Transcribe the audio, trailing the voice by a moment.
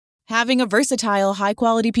Having a versatile,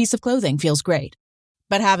 high-quality piece of clothing feels great.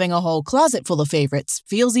 But having a whole closet full of favorites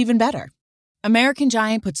feels even better. American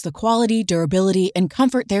Giant puts the quality, durability, and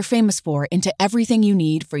comfort they're famous for into everything you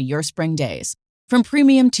need for your spring days. From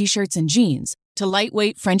premium t-shirts and jeans to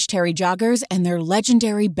lightweight French terry joggers and their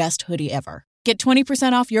legendary best hoodie ever. Get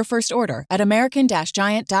 20% off your first order at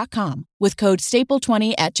american-giant.com with code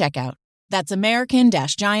STAPLE20 at checkout. That's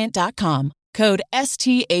american-giant.com. Code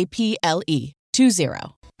STAPLE20.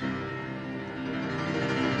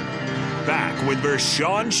 Back with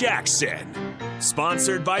Vershawn Jackson.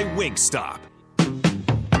 Sponsored by Wingstop.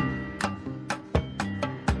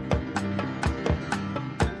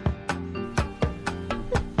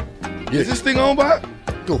 Is this thing on, Bob?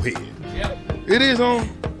 Go ahead. Yep. It is on.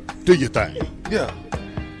 Do your thing. Yeah.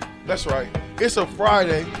 That's right. It's a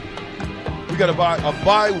Friday. We got a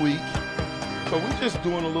bye week. So we're just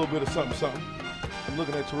doing a little bit of something. I'm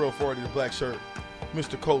looking at Terrell Fardy, the black shirt,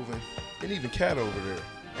 Mr. Colvin, and even Kat over there.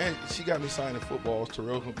 And she got me signing footballs.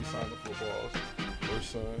 Terrell's going to be signing footballs for her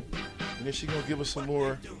son. And then she's going to give us some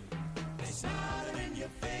more.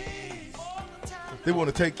 They want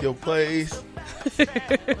to take your place. All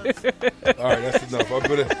right, that's enough.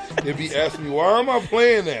 They'll be asking me, why am I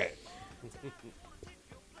playing that?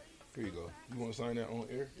 Here you go. You want to sign that on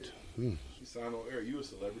air? She signed on air. You a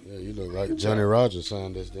celebrity. Yeah, you look like Johnny Rogers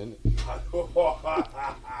signed this, didn't it?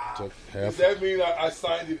 Does that mean I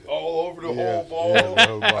signed it all over the whole ball?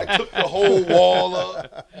 Yeah, I took the whole wall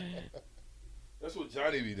up. That's what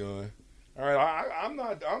Johnny be doing. All right, I'm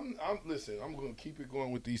listen, I'm going to keep it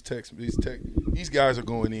going with these texts. These guys are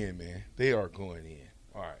going in, man. They are going in.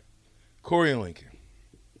 All right. Corey and Lincoln.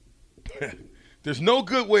 There's no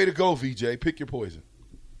good way to go, VJ. Pick your poison.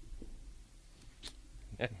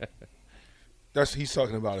 That's he's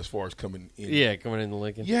talking about as far as coming in. Yeah, coming into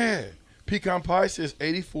Lincoln. Yeah. Pecan Pie says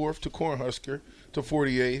 84th to Cornhusker to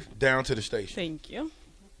 48th down to the station. Thank you.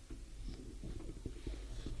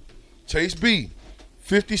 Chase B,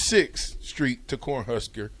 56th Street to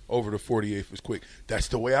Cornhusker over to 48th is quick. That's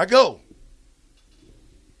the way I go.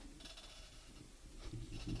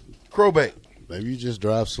 Crowbait. Maybe you just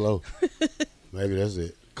drive slow. Maybe that's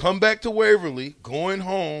it. Come back to Waverly, going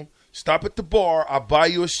home, stop at the bar. I'll buy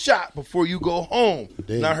you a shot before you go home.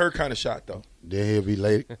 Not her kind of shot, though. Then he'll be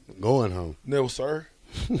late going home. No, sir.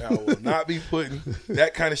 I will not be putting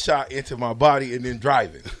that kind of shot into my body and then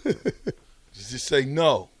driving. Just say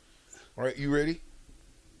no. All right, you ready?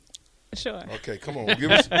 Sure. Okay, come on.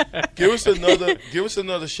 Give us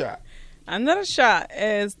another shot. Another shot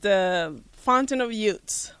is the Fountain of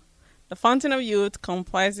Youth. The Fountain of Youth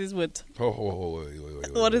comprises with.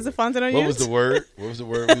 Wait. What is the Fountain of Youth? What was the word? What was the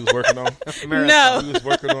word we was working on? Marathon. No. We was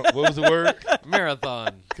working on. What was the word?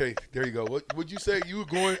 Marathon. Okay, there you go. What would you say? You were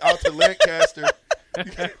going out to Lancaster.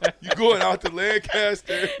 You going out to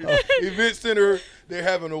Lancaster Event Center. They're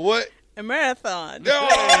having a what? A marathon. No,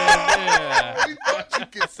 yeah. We thought you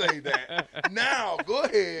could say that. Now, go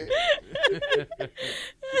ahead.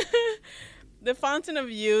 The Fountain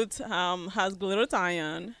of Youth has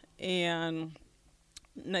glutathione and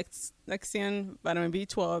Nexium, vitamin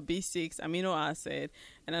B12, B6, amino acid,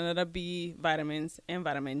 and another B vitamins and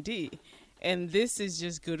vitamin D. And this is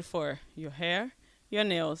just good for your hair, your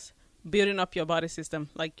nails, building up your body system,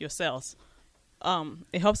 like your cells.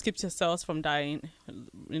 It helps keep your cells from dying,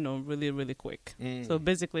 really, really quick. So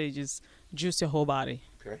basically, it just juice your whole body.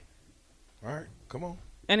 Okay. All right. Come on.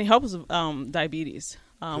 And it helps diabetes.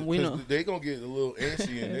 We know they're gonna get a little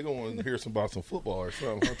antsy and they're gonna want to hear about some football or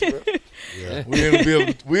something. Yeah. We ain't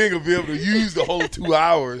gonna be able to use the whole 2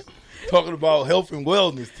 hours talking about health and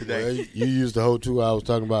wellness today. Well, you used the whole 2 hours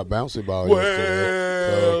talking about bouncy ball.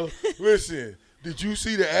 Well, listen. Did you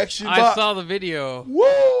see the action? I saw the video.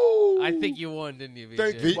 Woo! I think you won, didn't you, VJ?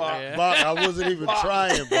 Thank you, Bob. Yeah. Bob, I wasn't even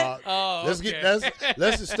trying, Bob. Oh,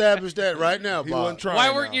 Let's establish that right now, He Bob. wasn't trying.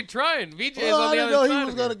 Why weren't you trying? VJ is Well, on I the didn't other know side he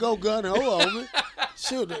was of going to go gun hole on me.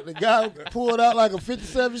 Shoot, the guy pulled out like a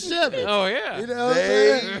 57 Chevy. Oh, yeah. You know what I'm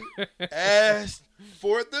They saying? asked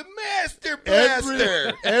for the Master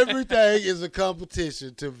Blaster. Everything is a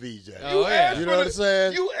competition to VJ. Oh, yeah. You know what I'm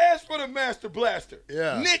saying? You asked for the Master Blaster.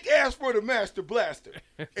 Yeah. Nick asked for the Master Blaster,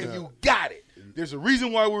 and you got it. There's a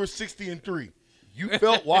reason why we were 60-3. You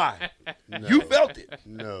felt why. No. You felt it.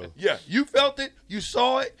 No. Yeah, you felt it. You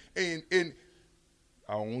saw it, and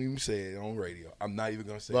I won't even say it on radio. I'm not even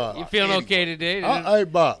going to say Bob. it. You feeling okay today? Hey,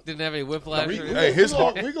 Bob. Didn't have any whiplash?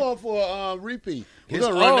 We're going for a repeat. We're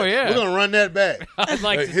going to run that back. I'd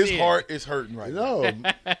like to His see heart is hurting right now. No.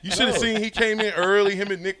 You should have seen he came in early. Him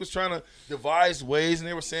and Nick was trying to devise ways, and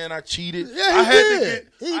they were saying I cheated. Yeah, I had did.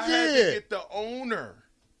 to get the owner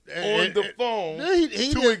on the phone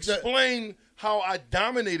to explain how I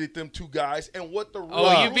dominated them two guys and what the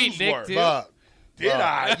Oh, you rules beat Nick were. too? Buck. Did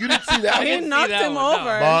I? You didn't see that He one? knocked that him one, no.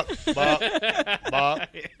 over.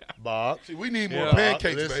 Bach. See, we need more Yeah.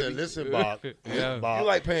 pancakes, Listen, baby. listen, Bach. Yeah. Bach. You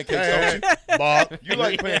like pancakes, don't you? Bach. You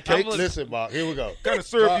like pancakes? Listen, Bach. Here we go. What kind of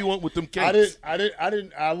syrup Bach, you want with them cakes?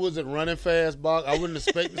 I wasn't running fast, Bach. I wouldn't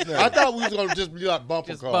expect this. I thought we was gonna just be like bumper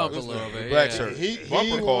Just cars. bump a little bit. Black yeah. shirt. He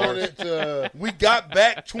Bumper cars. wanted to. We got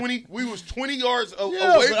back 20. We was 20 yards Yeah, away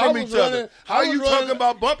but I from was each running- other. How I you was talking running-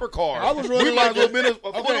 about bumper cars? I was running we like might as well been a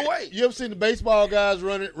foot okay, away. You ever seen the baseball guys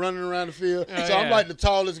running around the field? Oh, So I'm yeah. like the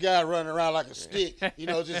tallest guy running around like a stick,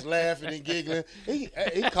 just laughing and giggling. He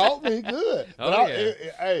caught me good. Oh, But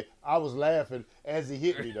yeah. I was laughing as he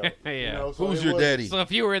hit me though. Yeah. So Who's it your was- daddy? So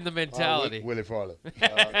if you were in the mentality. Willie Farley.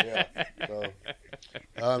 Yeah. So,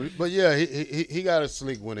 but yeah, he got a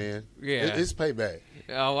sleek one in. Yeah. It's payback.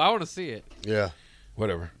 Oh, I want to see it. Yeah.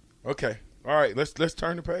 Whatever. Okay. All right. Let's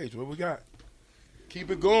turn the page. What we got?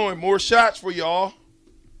 Keep it going. More shots for y'all.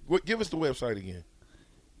 Give us the website again.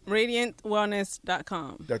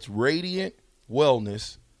 RadiantWellness.com. That's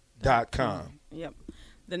radiantwellness.com. Yep.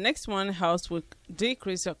 The next one helps with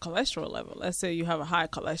decrease your cholesterol level. Let's say you have a high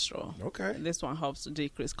cholesterol. Okay. This one helps to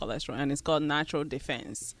decrease cholesterol, and it's called Natural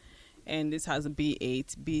Defense. And this has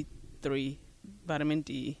B8, B3, vitamin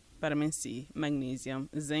D, vitamin C, magnesium,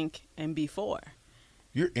 zinc, and B4.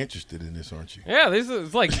 You're interested in this, aren't you? Yeah, this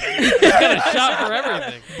is like you got a shot for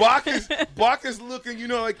everything. Bach is looking,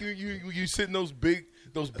 like you sit in those big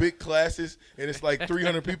classes, and it's like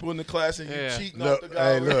 300 people in the class, and you Yeah. cheating Look, off the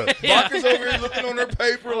guy. hey, look. Bach is over here looking on her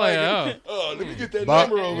paper like, Oh. oh, let me get that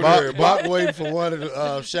number over there. Bach waiting for one of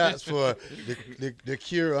the shots for the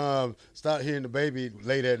cure. Start hearing the baby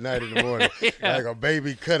late at night in the morning, like a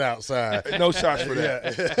baby cut outside. No shots for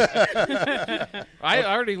that. I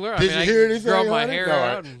already learned. Did you hear anything? Grow my honey? hair no,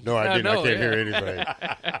 out. I didn't. I can't yeah. hear anything.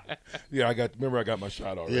 Yeah, I got my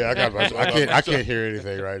shot already. Yeah, I can't hear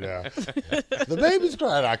anything right now. The baby's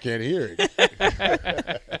crying. I can't hear it.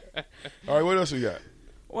 All right, what else we got?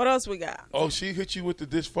 What else we got? Oh, she hit you with the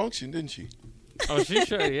dysfunction, didn't she? Oh, she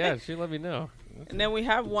should. Yeah, she let me know. And then we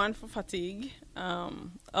have one for fatigue.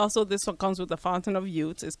 Also, this one comes with the Fountain of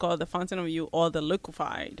Youth. It's called the Fountain of Youth or the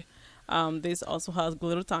Liquefied. This also has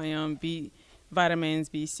glutathione, B vitamins,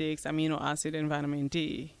 B6, amino acid, and vitamin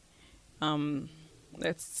D.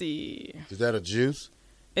 Let's see. Is that a juice?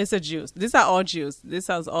 It's a juice. These are all juice. This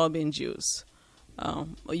has all been juice.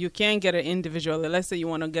 You can get it individually. Let's say you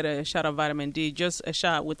want to get a shot of vitamin D, just a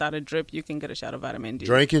shot without a drip. You can get a shot of vitamin D.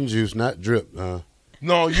 Drinking juice, not drip.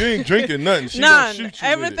 No, you ain't drinking nothing. She None. gonna shoot you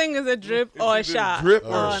Everything is a drip or a It's either a shot. drip or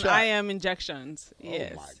a on shot. IM injections.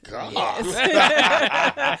 Yes. Oh my God!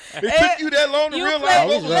 It took you that long to You realize play-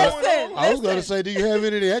 what was going listen. on? I was going to say, do you have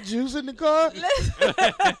any of that juice in the car?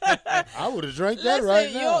 I would have drank that Listen,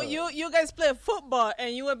 right now. you guys play football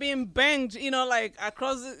and you were being banged, like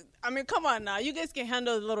across. Come on now. You guys can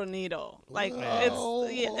handle a little needle. Like I yeah.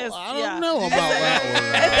 don't know about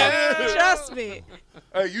that one. Trust me.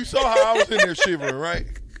 Hey, you saw how I was in there shivering, right?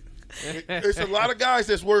 It's a lot of guys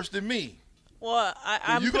that's worse than me. Well,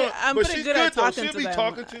 I'm You pretty, gonna- I'm but pretty she's good at though. talking She'll to be them.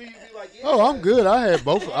 talking to you. Be like, yeah, Oh, I'm good. I had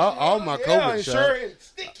all my yeah, COVID and shots. sure, and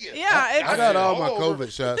stick you. Yeah, it's, I got all my all over.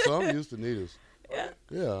 COVID shots, so I'm used to needles. Yeah.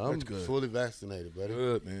 Yeah, I'm good. fully vaccinated, buddy.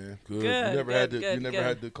 Good, man. Good. Good, You never had good, the you good, never good.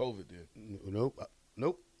 had the COVID then. Nope.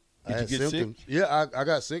 Did I you had get sick? symptoms. Yeah, I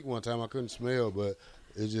got sick one time. I couldn't smell, but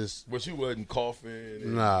it just But you wasn't coughing.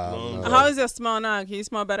 And Nah, lungs. no. How is your smell now? Can you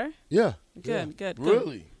smell better? yeah. Good, good, good.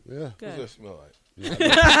 Really? Yeah. What's Good. that smell like? Don't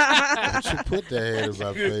you put that head in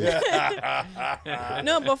my face.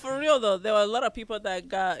 No, but for real though, there were a lot of people that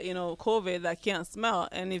got COVID that can't smell,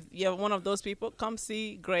 and if you're one of those people, come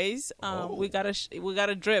see Grace. We got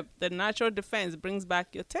a drip. The Natural Defense brings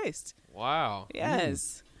back your taste. Wow.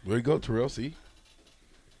 Yes. There you go, Terrell. See?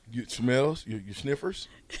 You smells, your sniffers.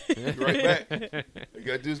 Right back. You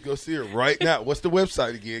got to do is go see her right now. What's the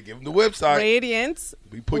website again? Give them the website. Radiance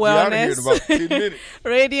We put you out of here in Wellness. about 10 minutes.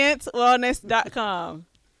 RadiantWellness.com.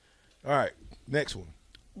 All right. Next one.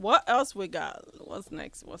 What else we got? What's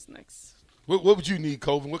next? What would you need,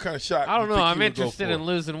 Colvin? What kind of shot? I don't you know. think I'm you would go interested for? in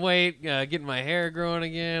losing weight, getting my hair growing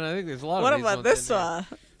again. I think there's a lot What of these about ones this in there. one?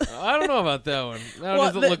 I don't know about that one. That one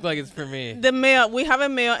Well, doesn't look like it's for me. The male, we have a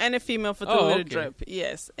male and a female for Oh, the okay. drip.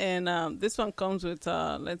 Yes, and this one comes with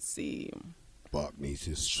let's see. Buck needs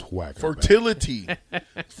his swagger. Fertility.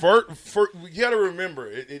 You got to remember,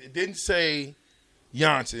 it didn't say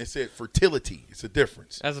Janssen. It said fertility. It's a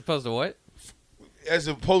difference. As opposed to what? As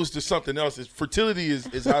opposed to something else. Fertility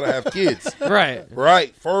is how to have kids. Right.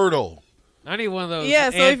 Right. Fertile. I need one of those. Yeah,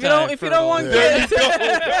 so if you don't want anti-fertile- kids,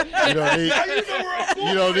 You don't need.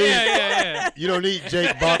 You don't need. Yeah. You don't need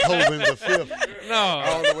Jake Bachhoven the fifth. No.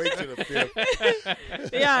 All the way to the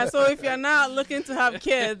fifth. Yeah, so if you're not looking to have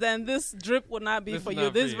kids, then this drip would not be This for is you. not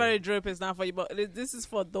for This you. very drip is not for you. But this is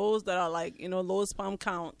for those that are like, low sperm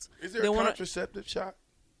count. Is there They a wanna- contraceptive shot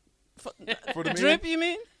for the men? Drip, you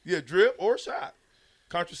mean? Yeah, drip or shot.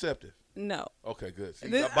 Contraceptive. No. Okay, good. See,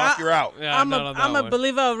 This- Bach, you're out. Yeah, I'm not a on that I'm a one.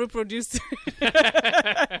 believer of reproducing.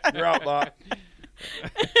 You're out, Bach.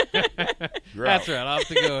 You're That's out. right. I'll have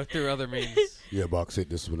to go through other means. Yeah, Bach, sit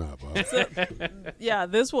this one out, Bach. Yeah,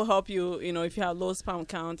 this will help you. If you have low sperm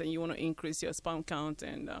count and you want to increase your sperm count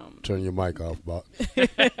and Turn your mic off, Bach.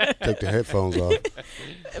 Take the headphones off.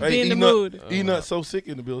 be in the E-Nut- mood. E-Nut so sick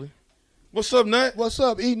in the building. What's up, Nut? What's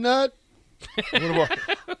up, E-Nut? What about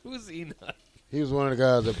Who's Enoch? He was one of the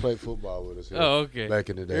guys that played football with us here Oh, okay. back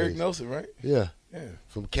in the day. Eric Nelson, right? Yeah, Yeah,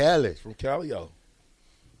 from Cali. from Calio.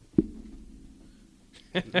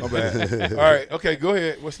 My bad. All right, okay, go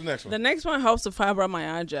ahead. What's the next The one? next one helps with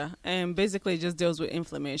fibromyalgia and basically just deals with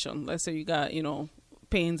inflammation. Let's say you got,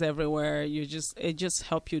 pains everywhere. It just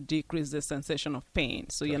help you decrease the sensation of pain.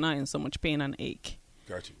 So you're not in so much pain and ache.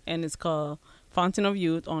 Got you. And it's called Fountain of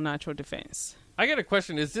Youth or Natural Defense. I got a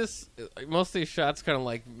question. Is this most of these shots kind of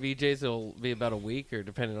like VJs? Will be about a week, or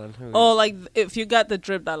depending on who? Oh, like if you got the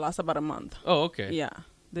drip, that lasts about a month. Oh, okay. Yeah.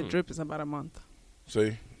 The drip is about a month.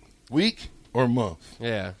 See, week or month?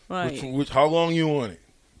 Yeah. Right. Which? How long you want it?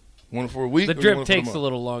 Want it for a week? The or you drip want it for takes month? a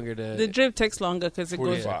little longer to. The drip takes longer because it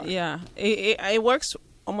goes. 45. Yeah. It works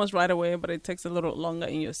almost right away, but it takes a little longer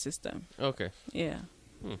in your system. Okay. Yeah.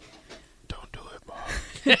 Don't do it, Bach.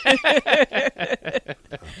 I'm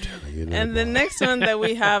telling you. And the next one that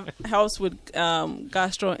we have helps with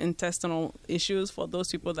gastrointestinal issues for those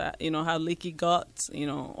people that have leaky guts,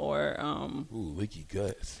 or Ooh, leaky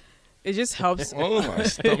guts. it just helps. Oh, my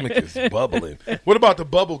stomach is bubbling. What about the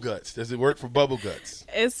bubble guts? Does it work for bubble guts?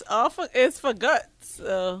 It's for guts.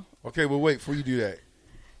 Okay, well, wait, before you do that,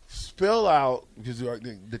 spell out, because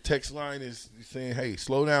the text line is saying, hey,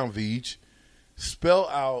 slow down, Veej. Spell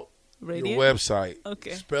out Radiant? your website.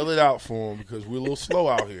 Okay. Spell it out for them because we're a little slow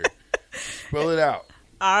out here. Spell it out.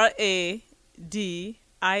 RADIANTS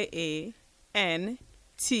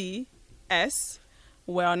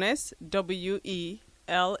wellness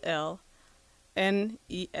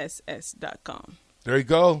WELLNESS.com. There you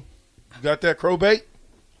go. You got that, Crowbait?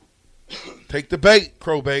 Take the bait,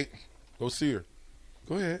 Crowbait. Go see her.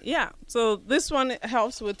 Go ahead. Yeah. So this one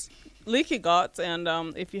helps with leaky guts, and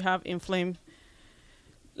if you have inflamed,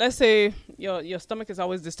 let's say your stomach is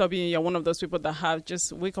always disturbing you. You're one of those people that have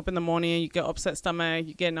just wake up in the morning, you get upset stomach,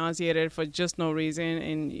 you get nauseated for just no reason,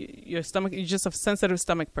 and your stomach, you're just a sensitive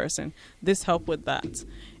stomach person. This help with that,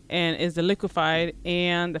 and is the liquefied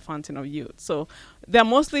and the fountain of youth. So they're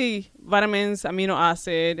mostly vitamins, amino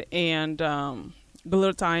acid, and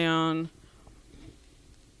glutathione,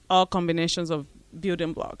 all combinations of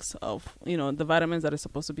building blocks of the vitamins that are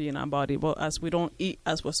supposed to be in our body. But as we don't eat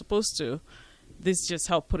as we're supposed to, this just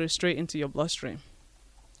help put it straight into your bloodstream.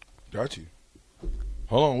 Got you.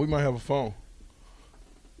 Hold on, we might have a phone.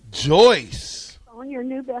 Joyce. On your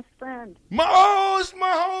new best friend. It's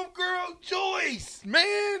my homegirl, Joyce,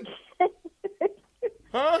 man.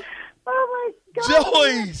 Huh? Oh my God! We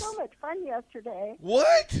had Joyce! so much fun yesterday,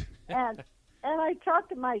 What? and I talked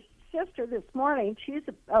to my sister this morning. She's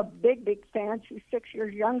a big fan. She's 6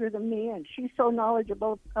 years younger than me, and she's so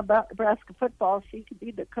knowledgeable about Nebraska football. She could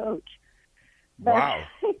be the coach. But Wow.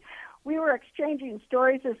 we were exchanging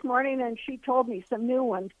stories this morning, and she told me some new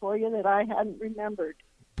ones for you that I hadn't remembered.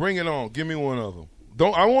 Bring it on. Give me one of them.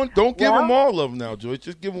 Don't give Well- them all of them now, Joyce.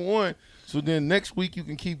 Just give them one. So then next week you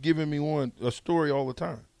can keep giving me a story all the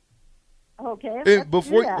time. Okay. And let's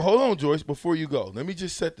before do that. hold on, Joyce, before you go, let me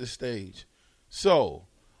just set the stage. So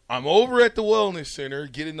I'm over at the wellness center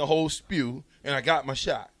getting the whole spew, and I got my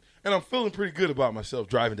shot. And I'm feeling pretty good about myself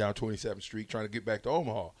driving down 27th Street trying to get back to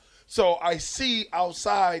Omaha. So I see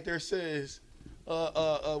outside there says,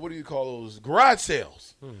 what do you call those? Garage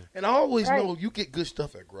sales. And I always Right. know you get good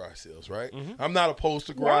stuff at garage sales, right? I'm not opposed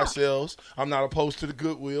to garage sales. I'm not opposed to the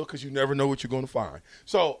Goodwill because you never know what you're going to find.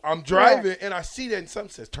 So I'm driving and I see that and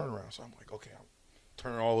something says turn around. So I'm like, okay, I'm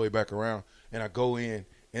turning all the way back around and I go in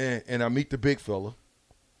and I meet the big fella.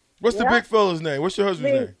 What's the Yeah. big fella's name? What's your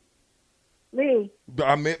husband's Lee. name? Lee.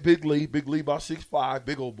 I met Big Lee about 6'5",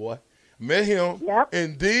 big old boy. Met him, Yep.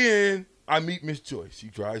 and then I meet Miss Joyce. She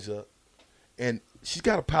drives up, and she's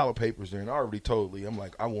got a pile of papers there, and I already told Lee, I'm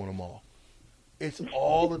like, I want them all. It's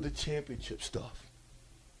all of the championship stuff.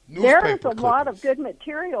 There is Newspaper a lot of clippings. good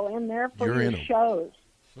material in there for You're your in 'em. shows.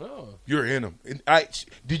 Oh. You're in them. And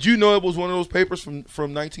did you know it was one of those papers from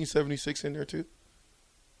 1976 in there, too?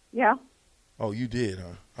 Yeah. Oh, you did,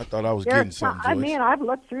 huh? I thought I was getting something, Joyce. I mean, I've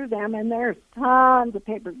looked through them, and there's tons of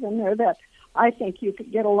papers in there that I think you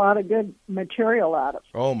could get a lot of good material out of.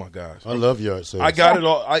 Oh, my gosh. I love yard sales. I got it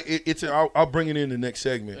all. I'll bring it in the next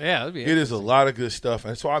segment. Yeah, that'd be It is a lot of good stuff.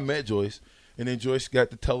 And so I met Joyce, and then Joyce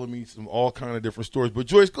got to telling me some all kind of different stories. But,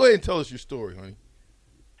 Joyce, go ahead and tell us your story, honey.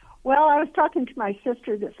 Well, I was talking to my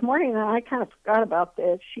sister this morning, and I kind of forgot about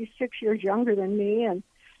this. She's 6 years younger than me, and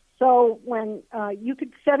so when you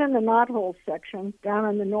could sit in the knothole section down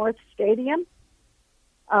in the North Stadium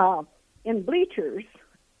in bleachers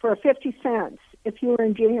for 50 cents if you were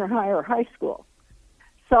in junior high or high school.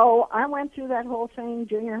 So I went through that whole thing,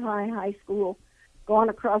 junior high, high school, going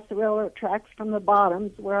across the railroad tracks from the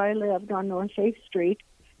bottoms where I lived on North 8th Street.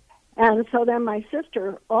 And so then my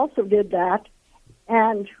sister also did that.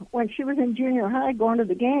 And when she was in junior high going to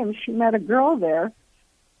the games, she met a girl there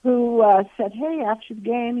who said, hey, after the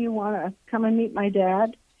game, you want to come and meet my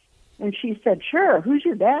dad? And she said, sure, who's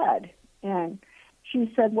your dad? And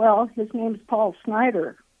she said, well, his name's Paul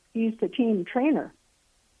Snyder. He's the team trainer.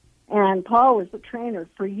 And Paul was the trainer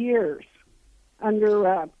for years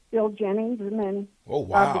under Bill Jennings and then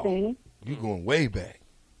Bob Devaney. You're going way back.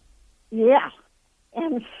 Yeah.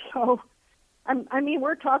 And so, I mean,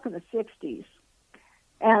 we're talking the 60s.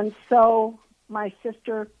 And so my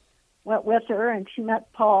sister went with her, and she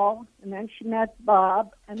met Paul, and then she met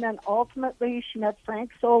Bob, and then ultimately she met Frank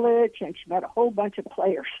Solich, and she met a whole bunch of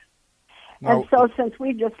players. Now, and so since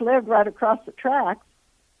we just lived right across the tracks,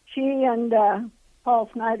 she and Paul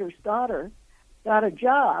Snyder's daughter got a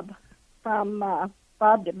job from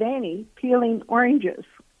Bob Devaney peeling oranges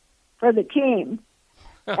for the team.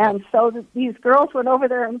 And so these girls went over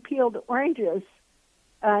there and peeled oranges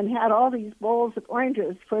and had all these bowls of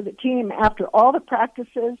oranges for the team after all the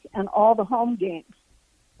practices and all the home games.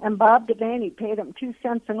 And Bob Devaney paid them 2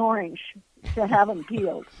 cents an orange to have them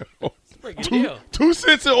peeled. Two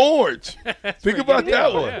cents an orange. Think about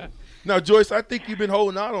that one. Yeah. Now, Joyce, I think you've been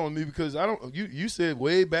holding out on me because I don't. You said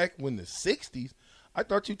way back when the 60s. I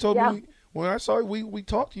thought you told me when I saw you, we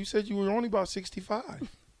talked. You said you were only about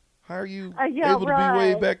 65. How are you able to be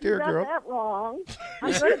way back there, girl? You got that wrong.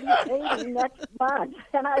 I'm going to be 80 next month,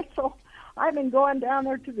 and I've been going down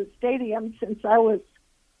there to the stadium since I was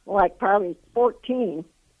like probably 14.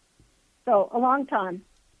 So a long time.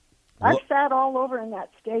 I've sat all over in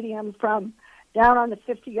that stadium from down on the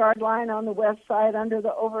 50-yard line on the west side under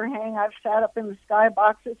the overhang. I've sat up in the sky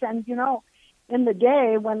boxes. And, you know, in the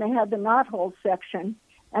day when they had the knothole section,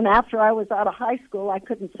 and after I was out of high school, I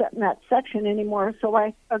couldn't sit in that section anymore. So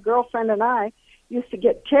a girlfriend and I used to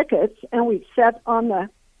get tickets, and we'd sit on the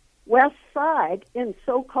west side in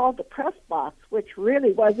so-called the press box, which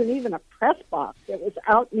really wasn't even a press box. It was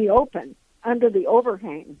out in the open under the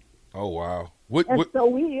overhang. Oh, wow. So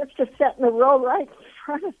we used to sit in the row right in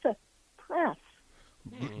front of the press.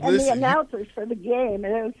 And the announcers for the game,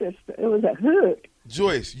 and it was a hoot.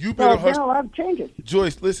 Joyce, you've been a Husker. A lot of changes.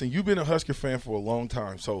 Joyce, listen, you've been a Husker fan for a long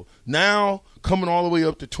time. So now, coming all the way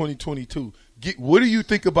up to 2022, what do you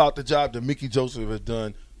think about the job that Mickey Joseph has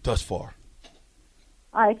done thus far?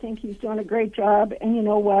 I think he's doing a great job. And you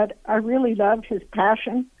know what? I really loved his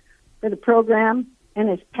passion for the program and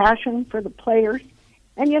his passion for the players.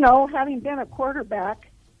 And, you know, having been a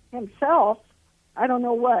quarterback himself, I don't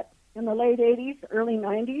know what, in the late 80s, early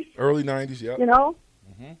 90s. Early 90s, yeah. You know,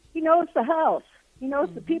 he knows the house. He knows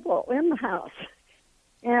the people in the house.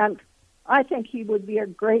 And I think he would be a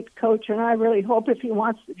great coach, and I really hope if he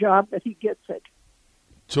wants the job that he gets it.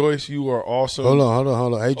 Joyce, you are awesome. Hold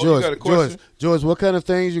on. Hey, Joyce, what kind of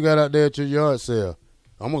things you got out there at your yard sale?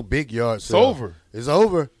 I'm a big yard sale. It's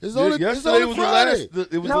over. It's only Friday.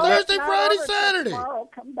 Thursday, Friday, Saturday. Tomorrow,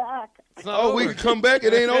 come back. We can come back.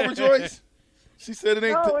 It ain't over, Joyce? She said it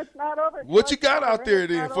ain't. No, it's not over. What you got out there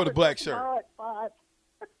then for the black shirt? At 5.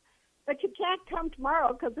 But you can't come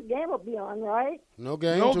tomorrow because the game will be on, right? No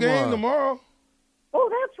game tomorrow. Oh,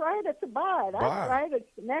 that's right. It's a bye. That's right. It's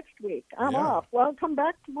next week. I'm off. Well, come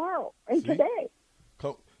back tomorrow and today.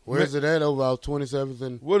 Where is it at? Over our 27th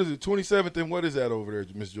and what is it? 27th and what is that over there,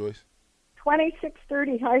 Miss Joyce?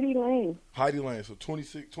 2630 Heidi Lane. Heidi Lane. So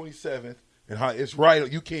 27th and it's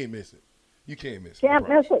right. You can't miss it. You can't miss it. Can't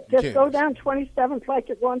miss it. Just go down 27th like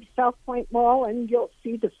you're going to South Point Mall, and you'll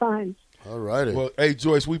see the signs. All righty. Well, hey,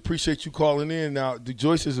 Joyce, we appreciate you calling in. Now,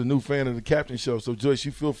 Joyce is a new fan of the Captain Show, so, Joyce,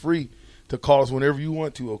 you feel free to call us whenever you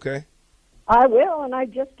want to, okay? I will, and I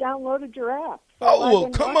just downloaded your app. So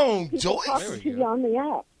come on, Joyce. Talking to you on the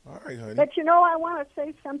app. All right, honey. But, you know, I want to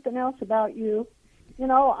say something else about you. You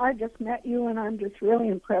know, I just met you, and I'm just really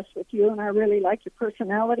impressed with you, and I really like your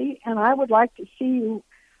personality, and I would like to see you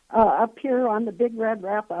up here on the Big Red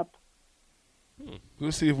Wrap-Up.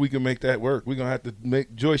 We'll see if we can make that work. We're going to have to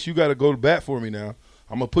make – Joyce, you got to go to bat for me now.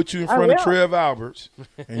 I'm going to put you in front of Trev Alberts,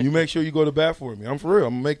 and you make sure you go to bat for me. I'm for real.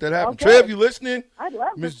 I'm going to make that happen. Okay. Trev, you listening? I'd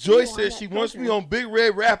love Miss Joyce says she wants me on Big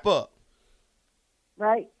Red Wrap-Up.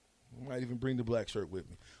 Right. I might even bring the black shirt with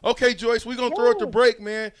me. Okay, Joyce, we're going to throw it to break,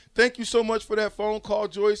 man. Thank you so much for that phone call,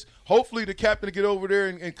 Joyce. Hopefully the captain will get over there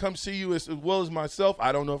and come see you as well as myself.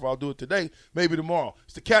 I don't know if I'll do it today, maybe tomorrow.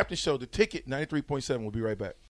 It's the Captain Show, The Ticket, 93.7. We'll be right back.